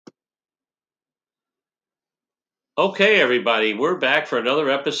Okay, everybody, we're back for another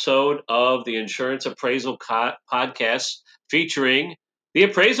episode of the Insurance Appraisal Podcast featuring the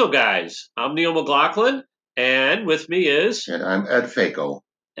Appraisal Guys. I'm Neil McLaughlin, and with me is And I'm Ed Faco.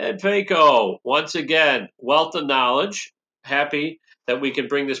 Ed Faco. Once again, wealth of knowledge. Happy that we can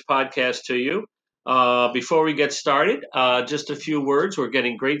bring this podcast to you. Before we get started, just a few words. We're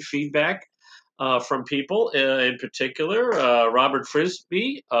getting great feedback from people, in particular, Robert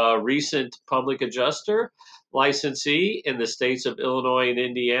Frisbee, a recent public adjuster, licensee in the states of Illinois and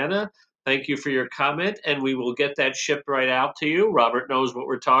Indiana. Thank you for your comment, and we will get that shipped right out to you. Robert knows what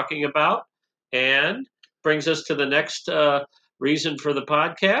we're talking about, and brings us to the next reason for the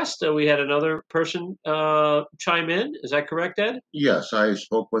podcast. We had another person chime in. Is that correct, Ed? Yes, I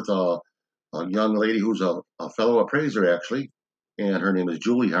spoke with a young lady who's a fellow appraiser, actually, and her name is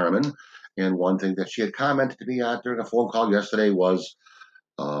Julie Harmon. And one thing that she had commented to me during a phone call yesterday was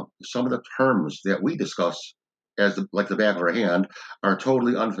some of the terms that we discuss like the back of our hand are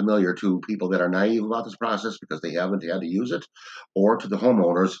totally unfamiliar to people that are naive about this process because they haven't had to use it, or to the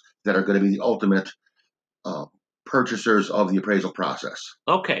homeowners that are going to be the ultimate uh, purchasers of the appraisal process.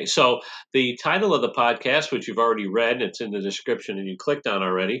 Okay, so the title of the podcast, which you've already read, it's in the description and you clicked on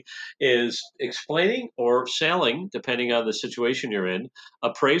already, is explaining or selling, depending on the situation you're in,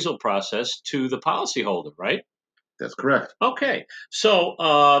 appraisal process to the policyholder, right? That's correct. Okay,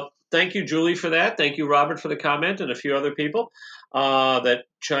 so thank you, Julie, for that. Thank you, Robert, for the comment, and a few other people that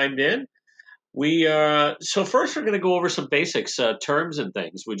chimed in. So first we're going to go over some basics, terms and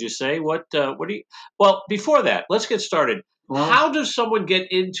things. Would you say what do you? Well, before that, let's get started. How does someone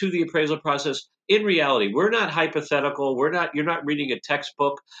get into the appraisal process in reality? We're not hypothetical. You're not reading a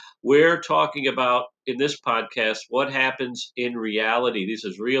textbook. We're talking about in this podcast what happens in reality. These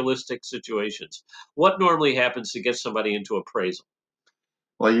is realistic situations. What normally happens to get somebody into appraisal?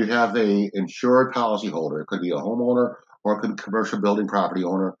 Well, you have a insured policyholder. It could be a homeowner or it could be a commercial building property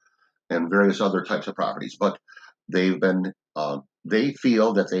owner and various other types of properties. But they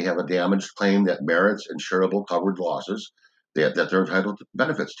feel that they have a damaged claim that merits insurable covered losses that they're entitled to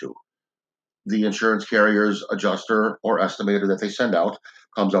benefits to. The insurance carrier's adjuster or estimator that they send out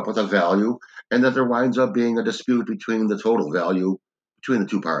comes up with a value, and that there winds up being a dispute between the total value between the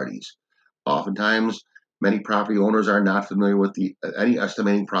two parties. Oftentimes, many property owners are not familiar with any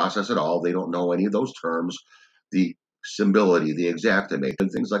estimating process at all. They don't know any of those terms, the stability, the exactimate,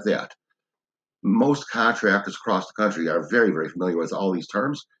 and things like that. Most contractors across the country are very, very familiar with all these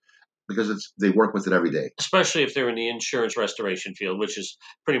terms because they work with it every day. Especially if they're in the insurance restoration field, which is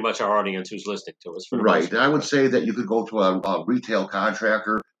pretty much our audience who's listening to us. Right. I would say that you could go to a retail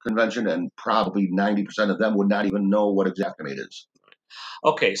contractor convention and probably 90% of them would not even know what exactimate is.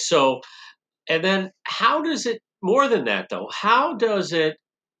 Okay, so, and then how does it, more than that though, how does it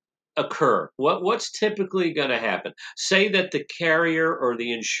occur? What's typically going to happen? Say that the carrier or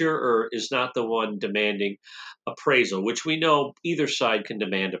the insurer is not the one demanding appraisal, which we know either side can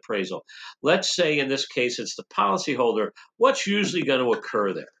demand appraisal. Let's say in this case it's the policyholder. What's usually going to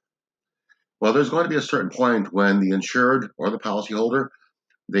occur there? Well, there's going to be a certain point when the insured or the policyholder,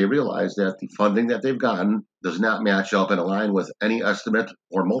 they realize that the funding that they've gotten does not match up and align with any estimate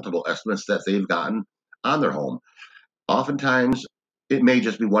or multiple estimates that they've gotten on their home. Oftentimes, it may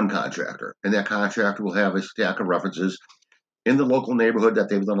just be one contractor, and that contractor will have a stack of references in the local neighborhood that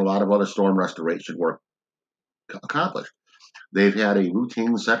they've done a lot of other storm restoration work accomplished. They've had a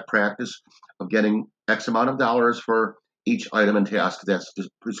routine set practice of getting X amount of dollars for each item and task that's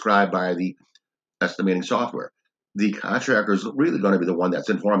prescribed by the estimating software. The contractor is really going to be the one that's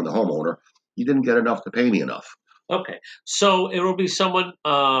informing the homeowner, you didn't get enough to pay me enough. Okay, so it will be someone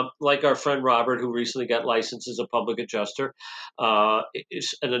like our friend Robert, who recently got licensed as a public adjuster. An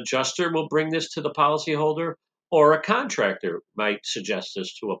adjuster will bring this to the policyholder, or a contractor might suggest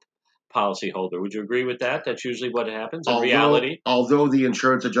this to a policyholder. Would you agree with that? That's usually what happens in reality. Although the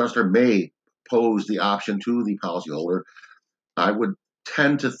insurance adjuster may pose the option to the policyholder, I would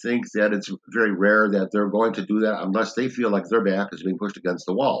tend to think that it's very rare that they're going to do that unless they feel like their back is being pushed against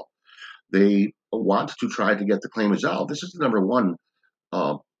the wall. They want to try to get the claim resolved. This is the number one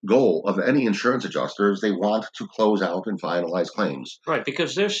goal of any insurance adjuster, is they want to close out and finalize claims. Right,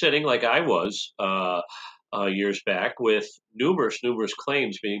 because they're sitting like I was years back with numerous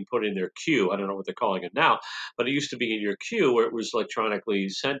claims being put in their queue. I don't know what they're calling it now, but it used to be in your queue where it was electronically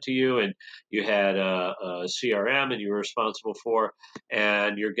sent to you, and you had a CRM and you were responsible for,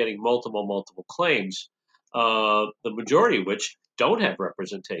 and you're getting multiple claims, the majority of which don't have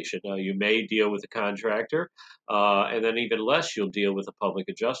representation. You may deal with a contractor, and then even less, you'll deal with a public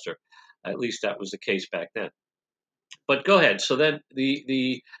adjuster. At least that was the case back then. But go ahead. So then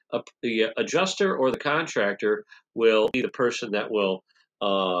the adjuster or the contractor will be the person that will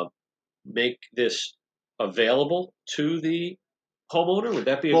uh, make this available to the homeowner. Would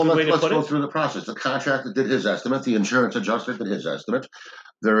that be a Well, good way to let's put go it? through the process. The contractor did his estimate. The insurance adjuster did his estimate.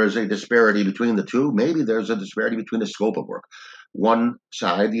 There is a disparity between the two. Maybe there's a disparity between the scope of work. One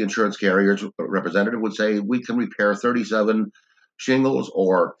side, the insurance carrier's representative would say we can repair 37 shingles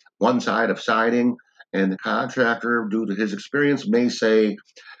or one side of siding, and the contractor, due to his experience, may say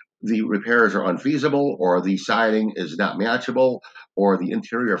the repairs are unfeasible, or the siding is not matchable, or the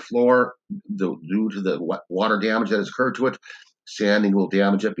interior floor, due to the water damage that has occurred to it, sanding will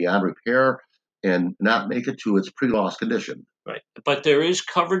damage it beyond repair and not make it to its pre-loss condition. Right. But there is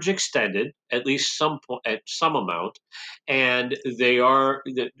coverage extended, at least at some amount, and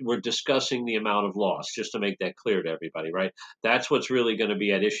we're discussing the amount of loss, just to make that clear to everybody, right? That's what's really going to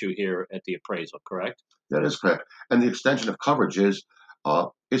be at issue here at the appraisal, correct? That is correct. And the extension of coverage is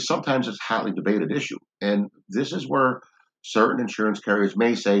sometimes a hotly debated issue. And this is where certain insurance carriers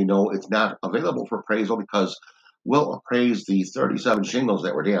may say, no, it's not available for appraisal because we'll appraise the 37 shingles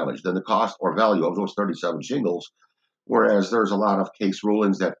that were damaged and the cost or value of those 37 shingles, whereas there's a lot of case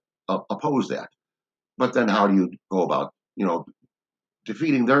rulings that oppose that. But then how do you go about,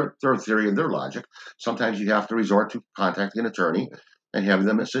 defeating their theory and their logic? Sometimes you have to resort to contacting an attorney and having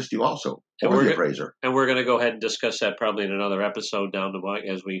them assist you also, And or we're the go- appraiser. and we're going to go ahead and discuss that probably in another episode down the line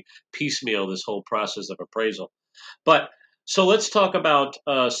as we piecemeal this whole process of appraisal. But so let's talk about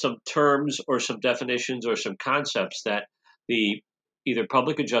some terms or some definitions or some concepts that the either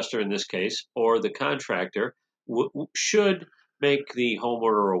public adjuster in this case or the contractor should make the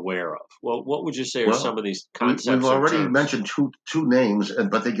homeowner aware of. Well, what would you say are some Well, of these we've concepts or already terms? mentioned two names,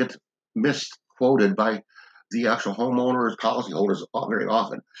 but they get misquoted by the actual homeowners, policyholders very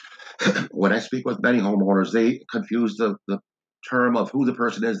often. When I speak with many homeowners, they confuse the term of who the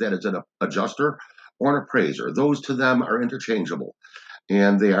person is that is an adjuster or an appraiser. Those to them are interchangeable,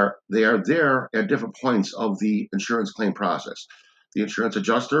 and they are there at different points of the insurance claim process. The insurance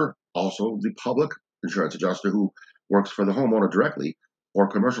adjuster, also the public insurance adjuster who works for the homeowner directly or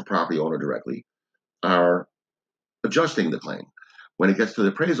commercial property owner directly, are adjusting the claim. When it gets to the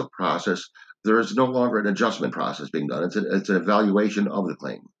appraisal process, there is no longer an adjustment process being done. It's an evaluation of the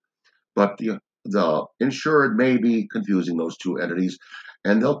claim. But the insured may be confusing those two entities,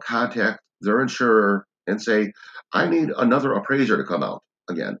 and they'll contact their insurer and say, I need another appraiser to come out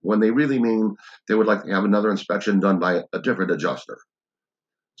again, when they really mean they would like to have another inspection done by a different adjuster.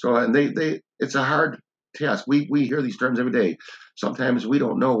 So, and it's a hard task. We hear these terms every day. Sometimes we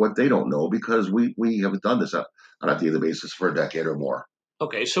don't know what they don't know because we have done this on a daily basis for a decade or more.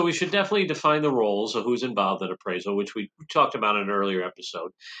 Okay, so we should definitely define the roles of who's involved in appraisal, which we talked about in an earlier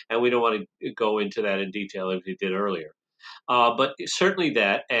episode, and we don't want to go into that in detail as we did earlier. But certainly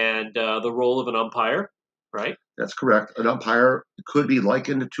that, and the role of an umpire, right? That's correct. An umpire could be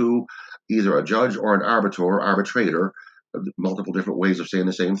likened to either a judge or an arbiter or arbitrator, multiple different ways of saying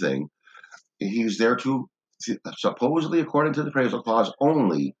the same thing. He's there to, supposedly, according to the appraisal clause,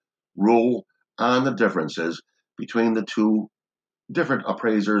 only rule on the differences between the two different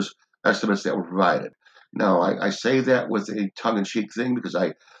appraisers' estimates that were provided. Now, I say that with a tongue in cheek thing because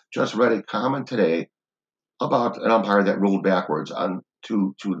I just read a comment today about an umpire that ruled backwards on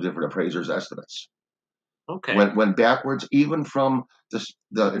two different appraisers' estimates. Okay, When backwards, even from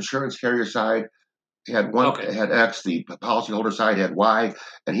the insurance carrier side okay. had X, the policyholder side had Y,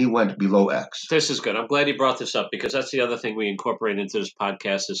 and he went below X. This is good. I'm glad you brought this up because that's the other thing we incorporate into this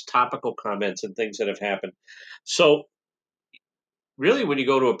podcast is topical comments and things that have happened. So, really, when you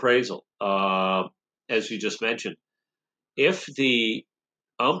go to appraisal, as you just mentioned, if the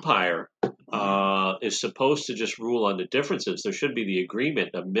umpire is supposed to just rule on the differences, there should be the agreement,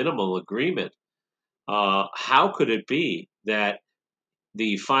 a minimal agreement. How could it be that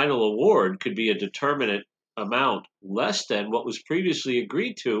the final award could be a determinate amount less than what was previously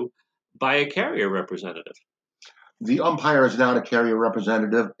agreed to by a carrier representative? The umpire is not a carrier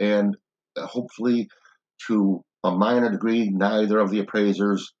representative, and hopefully, to a minor degree, neither of the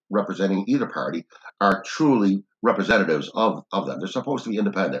appraisers representing either party are truly representatives of them. They're supposed to be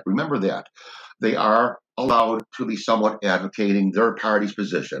independent. Remember that. They are allowed to be somewhat advocating their party's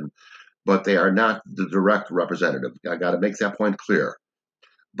position, but they are not the direct representative. I got to make that point clear.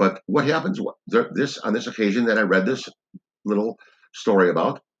 But what happens on this occasion that I read this little story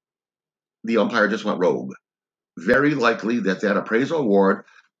about, the umpire just went rogue. Very likely that appraisal award,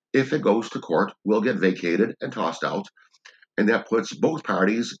 if it goes to court, will get vacated and tossed out, and that puts both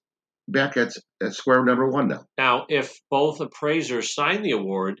parties back at square number one now. Now, if both appraisers sign the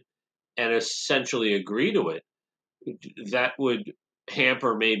award and essentially agree to it, that would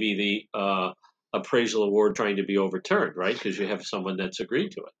hamper maybe the appraisal award trying to be overturned, right? Because you have someone that's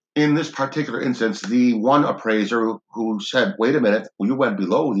agreed to it. In this particular instance, the one appraiser who said, "Wait a minute, you went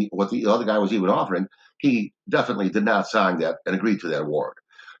below what the other guy was even offering," he definitely did not sign that and agreed to that award.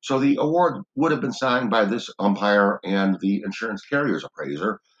 So the award would have been signed by this umpire and the insurance carrier's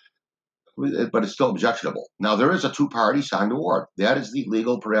appraiser, but it's still objectionable. Now, there is a two-party signed award. That is the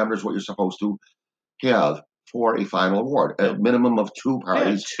legal parameters, what you're supposed to have for a final award. A Yeah. minimum of two Yeah,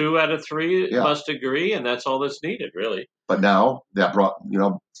 parties. 2 out of 3 Yeah. must agree, and that's all that's needed, really. But now that brought,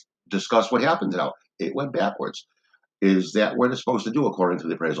 discuss what happened now. It went backwards. Is that what it's supposed to do according to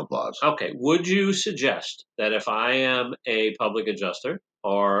the appraisal clause? Okay, would you suggest that if I am a public adjuster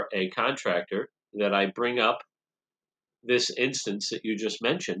or a contractor, that I bring up this instance that you just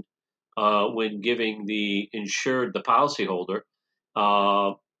mentioned when giving the insured, the policyholder,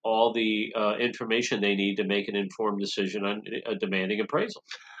 all the information they need to make an informed decision on a demanding appraisal?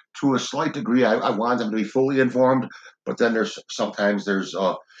 To a slight degree, I want them to be fully informed, but then sometimes there's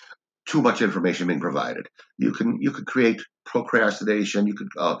too much information being provided. You could create procrastination. You could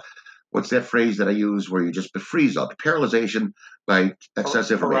what's that phrase that I use where you just freeze up, paralyzation by excess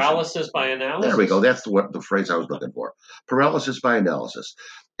information. Paralysis by analysis. There we go. That's the phrase I was looking for. Paralysis by analysis.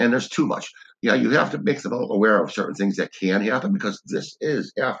 And there's too much. Yeah, you have to make them aware of certain things that can happen because this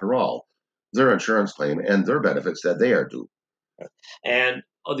is, after all, their insurance claim and their benefits that they are due. And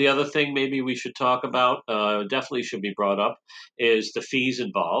the other thing maybe we should talk about, definitely should be brought up, is the fees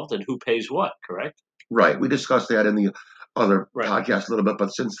involved and who pays what, correct? Right. We discussed that in the other Right. podcast a little bit,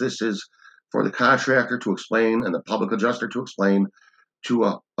 but since this is for the contractor to explain and the public adjuster to explain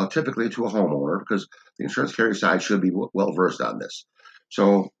to typically to a homeowner, because the insurance carrier side should be well versed on this.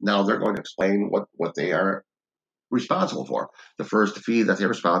 So now they're going to explain what they are responsible for. The first fee that they're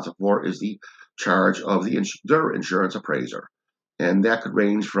responsible for is the charge of their insurance appraiser, and that could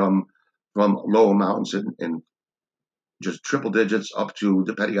range from low amounts in just triple digits up to,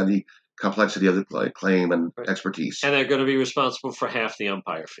 depending on the complexity of the claim and expertise. And they're going to be responsible for half the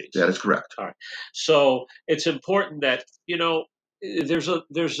umpire fees. That is correct. All right. So it's important that, there's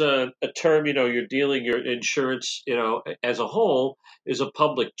a term, you're dealing your insurance, as a whole is a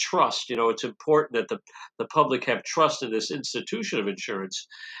public trust. It's important that the public have trust in this institution of insurance,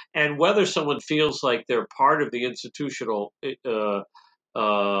 and whether someone feels like they're part of the institutional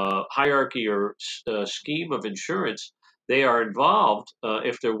hierarchy or scheme of insurance, they are involved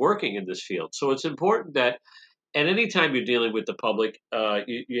if they're working in this field. So it's important that, and anytime you're dealing with the public,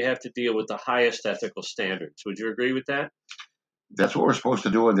 you have to deal with the highest ethical standards. Would you agree with that? That's what we're supposed to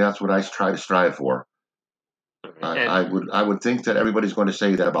do, and that's what I try to strive for. I would think that everybody's going to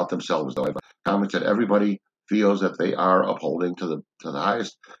say that about themselves, though. I've comments that everybody feels that they are upholding to the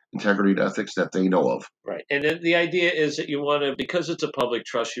highest integrity and ethics that they know of. Right. And then the idea is that you want to, because it's a public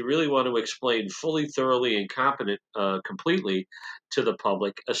trust, you really want to explain fully, thoroughly, and completely to the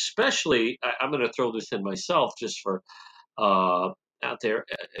public, especially, I'm going to throw this in myself just for out there,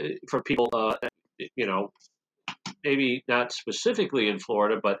 for people, maybe not specifically in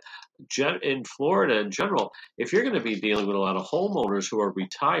Florida, but in Florida in general, if you're going to be dealing with a lot of homeowners who are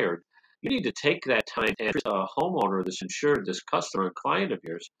retired, you need to take that time and a homeowner, this insured, this customer and client of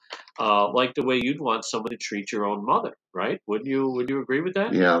yours, like the way you'd want someone to treat your own mother, right? Would you agree with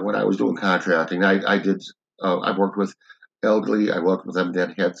that? Yeah, when I was doing contracting, I did. I worked with elderly. I worked with them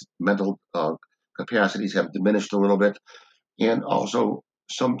that had mental capacities have diminished a little bit, and also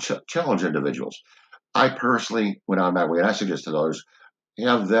some challenged individuals. I personally went on my way, and I suggest to others,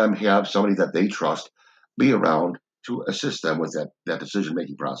 have them have somebody that they trust be around to assist them with that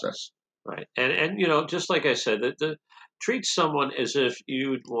decision-making process. Right. And just like I said, that treat someone as if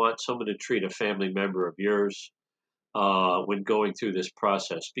you'd want someone to treat a family member of yours when going through this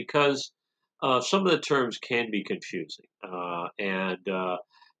process, because some of the terms can be confusing. The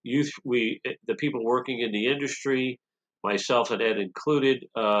people working in the industry, myself and Ed included,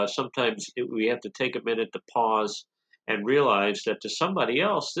 sometimes we have to take a minute to pause and realize that to somebody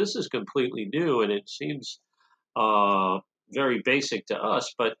else, this is completely new, and it seems very basic to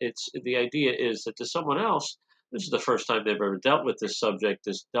us. But the idea is that to someone else, this is the first time they've ever dealt with this subject,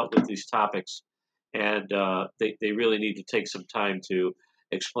 dealt with these topics, and they really need to take some time to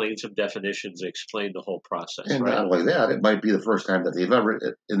explain some definitions, explain the whole process. And right? not only that, it might be the first time that they've ever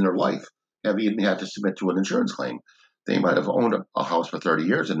in their life have even had to submit to an insurance claim. They might have owned a house for 30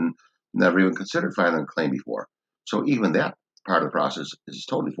 years and never even considered filing a claim before. So even that part of the process is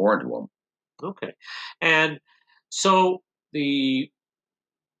totally foreign to them. Okay. And so either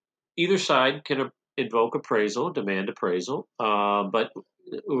side can invoke appraisal, demand appraisal. But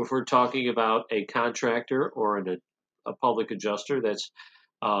if we're talking about a contractor or a public adjuster that's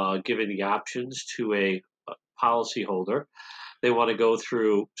giving the options to a policyholder. They want to go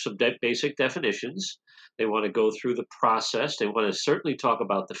through some basic definitions. They want to go through the process. They want to certainly talk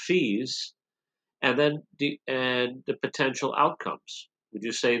about the fees, and then the potential outcomes. Would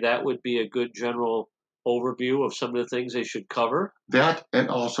you say that would be a good general overview of some of the things they should cover? That, and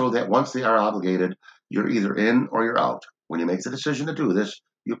also that once they are obligated, you're either in or you're out. When you make the decision to do this,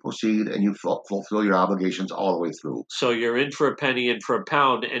 you proceed and you fulfill your obligations all the way through. So you're in for a penny, in for a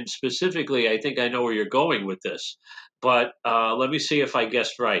pound. And specifically, I think I know where you're going with this, but let me see if I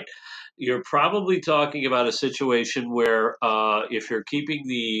guessed right. You're probably talking about a situation where if you're keeping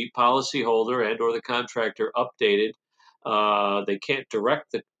the policyholder and or the contractor updated, they can't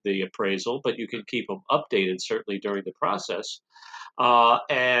direct the appraisal, but you can keep them updated certainly during the process.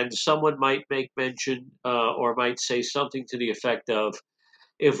 And someone might make mention or might say something to the effect of,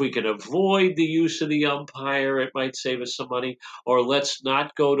 if we can avoid the use of the umpire, it might save us some money, or let's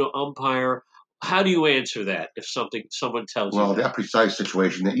not go to umpire. How do you answer that if someone tells you Well, that? that precise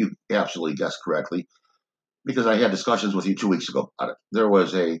situation that you absolutely guessed correctly, because I had discussions with you 2 weeks ago about it. There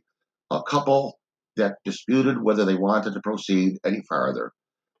was a couple that disputed whether they wanted to proceed any farther,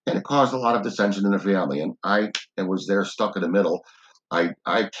 and it caused a lot of dissension in the family. And I was there stuck in the middle. I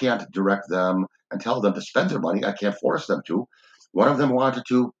can't direct them and tell them to spend their money. I can't force them to. One of them wanted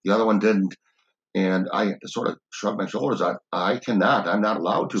to, the other one didn't. And I sort of shrugged my shoulders. I cannot. I'm not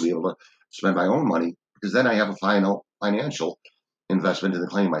allowed to be able to spend my own money because then I have a final financial investment in the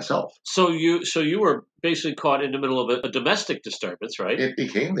claim myself. So you were basically caught in the middle of a domestic disturbance, right? It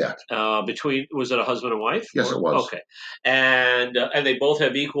became that. Between, was it a husband and wife? Yes, it was. Okay, and they both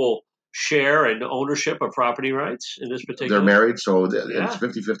have equal share and ownership of property rights in this They're particular. married, so it's Yeah.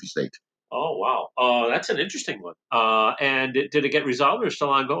 50-50 state. Oh wow. That's an interesting one. And did it get resolved or still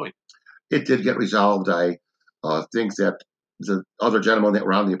ongoing? It did get resolved. I think that the other gentlemen that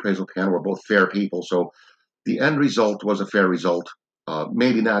were on the appraisal panel were both fair people. So the end result was a fair result.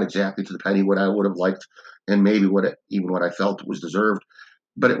 Maybe not exactly to the penny what I would have liked, and maybe even what I felt was deserved,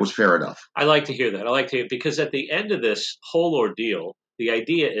 but it was fair enough. I like to hear that. I like to hear, because at the end of this whole ordeal, the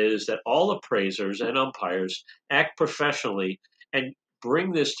idea is that all appraisers and umpires act professionally and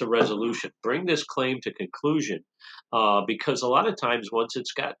bring this to resolution, bring this claim to conclusion. Because a lot of times, once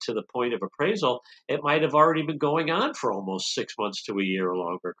it's got to the point of appraisal, it might have already been going on for almost 6 months to a year or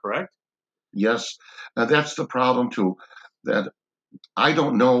longer, correct? Yes, that's the problem too. That I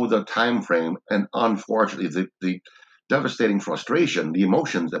don't know the time frame, and unfortunately, the devastating frustration, the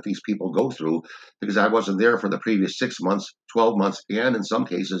emotions that these people go through, because I wasn't there for the previous 6 months, 12 months, and in some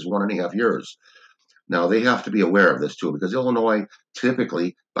cases 1.5 years. Now they have to be aware of this too, because Illinois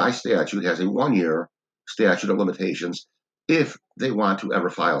typically, by statute, has a 1 year statute of limitations if they want to ever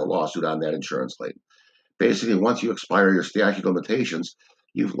file a lawsuit on that insurance claim. Basically, once you expire your statute of limitations,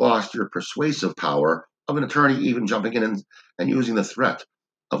 you've lost your persuasive power of an attorney even jumping in and using the threat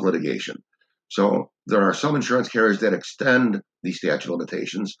of litigation. So there are some insurance carriers that extend the statute of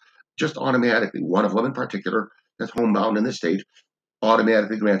limitations just automatically. One of them in particular, that's homebound in the state,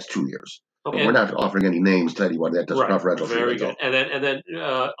 automatically grants 2 years. But we're Okay. not offering any names to anyone that does Right. preferential Very treatment, good. though. And then,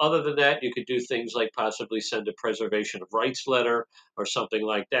 other than that, you could do things like possibly send a preservation of rights letter or something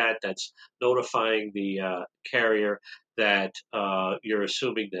like that. That's notifying the carrier that you're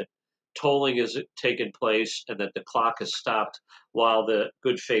assuming that tolling has taken place and that the clock has stopped while the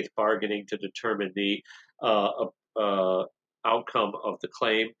good faith bargaining to determine the outcome of the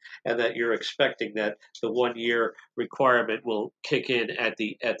claim, and that you're expecting that the 1 year requirement will kick in at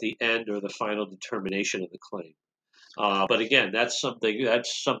the end or the final determination of the claim. But again, that's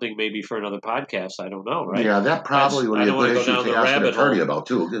something maybe for another podcast. I don't know, right? Yeah, that That's probably would I be a don't want good to go issue down to the ask an rabbit attorney hole. about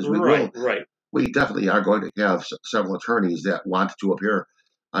too, because Right, right. we definitely are going to have several attorneys that want to appear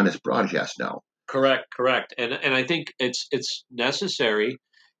on this broadcast now. Correct, correct. And I think it's necessary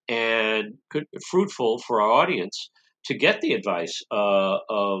and fruitful for our audience to get the advice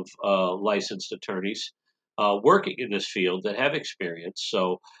of licensed attorneys working in this field that have experience.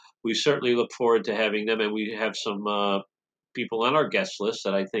 So we certainly look forward to having them, and we have some people on our guest list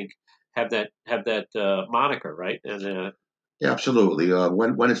that I think have that moniker, right? And Absolutely.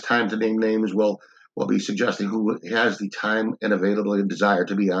 When it's time to name names, we'll be suggesting who has the time and availability and desire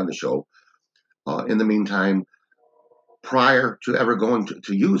to be on the show. In the meantime, prior to ever going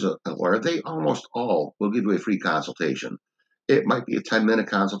to use a lawyer, they almost all will give you a free consultation. It might be a 10-minute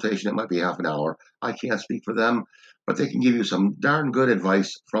consultation, it might be half an hour. I can't speak for them, but they can give you some darn good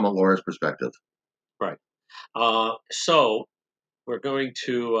advice from a lawyer's perspective. right. So we're going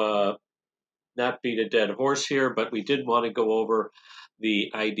to not beat a dead horse here, but we did want to go over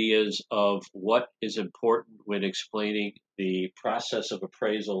the ideas of what is important when explaining the process of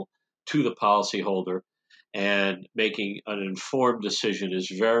appraisal to the policyholder, and making an informed decision is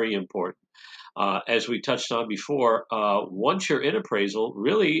very important. As we touched on before, once you're in appraisal,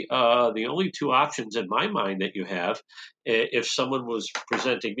 really the only two options in my mind that you have, if someone was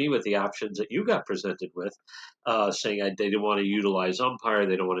presenting me with the options that you got presented with, saying they didn't want to utilize umpire,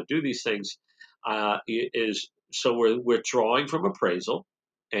 they don't want to do these things, is so we're withdrawing from appraisal,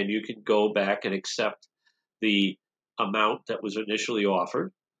 and you can go back and accept the amount that was initially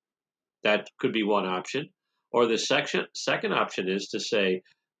offered. That could be one option. Or the second option is to say,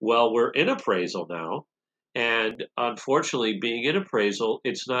 well, we're in appraisal now. And unfortunately, being in appraisal,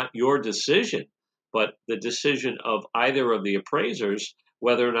 it's not your decision, but the decision of either of the appraisers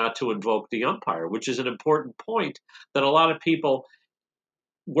whether or not to invoke the umpire, which is an important point that a lot of people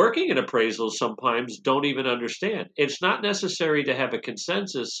working in appraisals sometimes don't even understand. It's not necessary to have a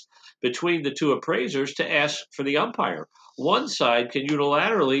consensus between the two appraisers to ask for the umpire. One side can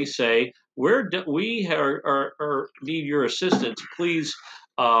unilaterally say, we need your assistance. Please,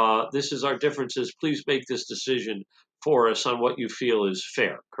 this is our differences. Please make this decision for us on what you feel is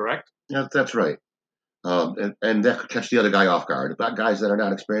fair, correct? Yeah, that's right. And that could catch the other guy off guard. But guys that are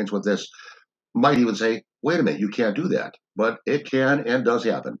not experienced with this might even say, wait a minute, you can't do that. But it can and does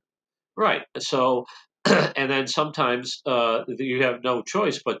happen. Right. So, and then sometimes you have no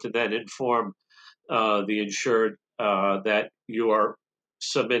choice but to then inform the insured that you are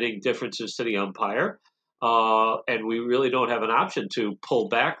submitting differences to the umpire, and we really don't have an option to pull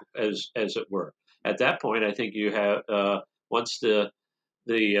back, as it were. At that point, I think you have once the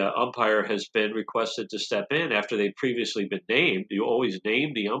umpire has been requested to step in after they've previously been named. You always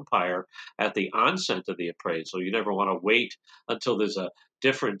name the umpire at the onset of the appraisal. You never want to wait until there's a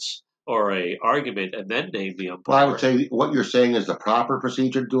difference or a argument and then name the umpire. Well, I would say what you're saying is the proper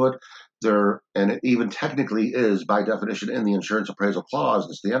procedure to do it. And it even technically is by definition in the insurance appraisal clause,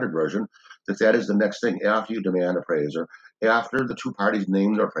 the standard version, that is the next thing after you demand appraiser. After the two parties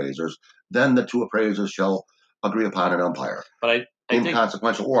name their appraisers, then the two appraisers shall agree upon an umpire. But I In think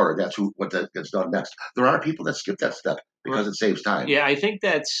consequential order, that's what gets done next. There are people that skip that step because it saves time. Yeah, I think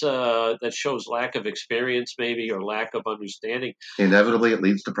that shows lack of experience, maybe, or lack of understanding. Inevitably, it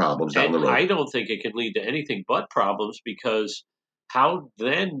leads to problems down the road. I don't think it can lead to anything but problems, because how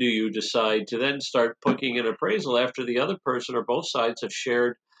then do you decide to then start booking an appraisal after the other person or both sides have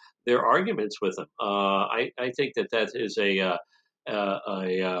shared their arguments with them? I think that is a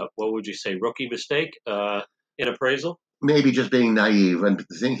what would you say, rookie mistake in appraisal? Maybe just being naive and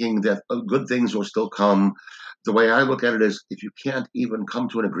thinking that good things will still come. The way I look at it is, if you can't even come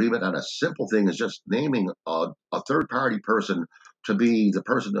to an agreement on a simple thing as just naming a third party person to be the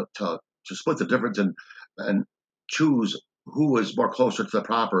person to split the difference and choose who is more closer to the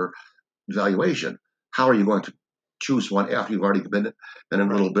proper valuation, how are you going to choose one after you've already been in a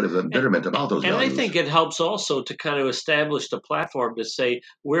little bit of embitterment about those And values? I think it helps also to kind of establish the platform to say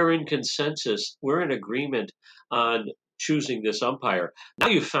we're in consensus, we're in agreement on choosing this umpire. Now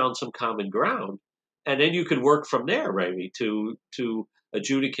you've found some common ground, and then you can work from there, Ravi, to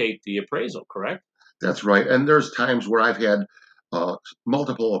adjudicate the appraisal. Correct? That's right. And there's times where I've had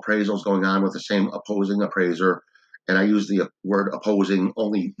multiple appraisals going on with the same opposing appraiser. And I use the word opposing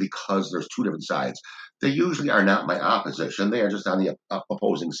only because there's two different sides. They usually are not my opposition. They are just on the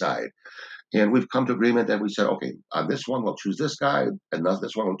opposing side. And we've come to agreement that we said, okay, on this one, we'll choose this guy. And on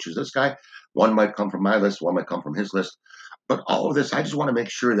this one, we'll choose this guy. One might come from my list. One might come from his list. But all of this, I just want to make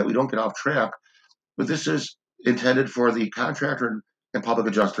sure that we don't get off track. But this is intended for the contractor and public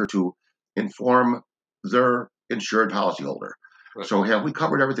adjuster to inform their insured policyholder. Right. So have we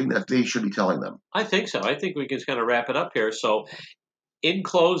covered everything that they should be telling them? I think so. I think we can kind of wrap it up here. So, in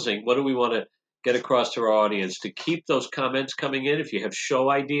closing, what do we want to get across to our audience? To keep those comments coming in if you have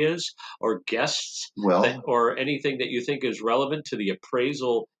show ideas or guests, or anything that you think is relevant to the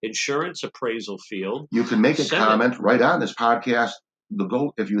insurance appraisal field. You can make a comment right on this podcast.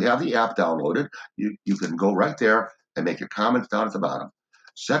 If you have the app downloaded, you can go right there and make your comments down at the bottom.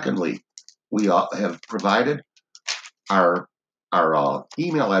 Secondly, we have provided our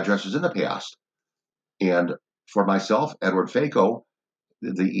email addresses in the past. And for myself, Edward Faco,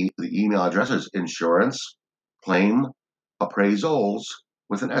 the email address is insurance claim appraisals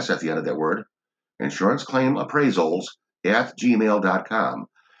with an S at the end of that word, insurance claim appraisals at gmail.com.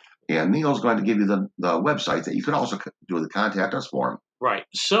 And Neil's going to give you the website that you can also do the contact us form. Right.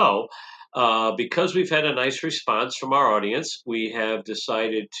 So, because we've had a nice response from our audience, we have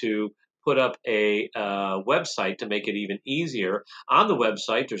decided to put up a website to make it even easier. On the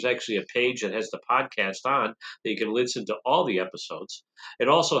website, there's actually a page that has the podcast on that you can listen to all the episodes. It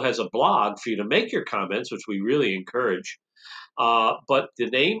also has a blog for you to make your comments, which we really encourage. But the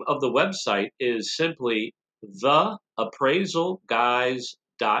name of the website is simply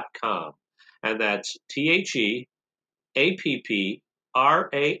theappraisalguys.com. And that's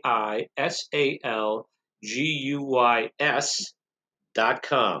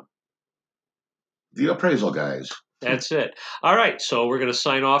TheAppraisal.com. The Appraisal Guys. That's it. All right. So we're going to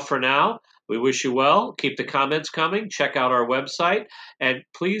sign off for now. We wish you well. Keep the comments coming. Check out our website. And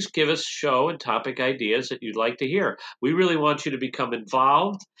please give us show and topic ideas that you'd like to hear. We really want you to become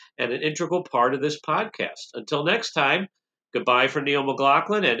involved and an integral part of this podcast. Until next time, goodbye for Neil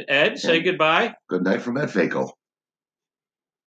McLaughlin. And Ed, say goodbye. Good night from Ed Fakel.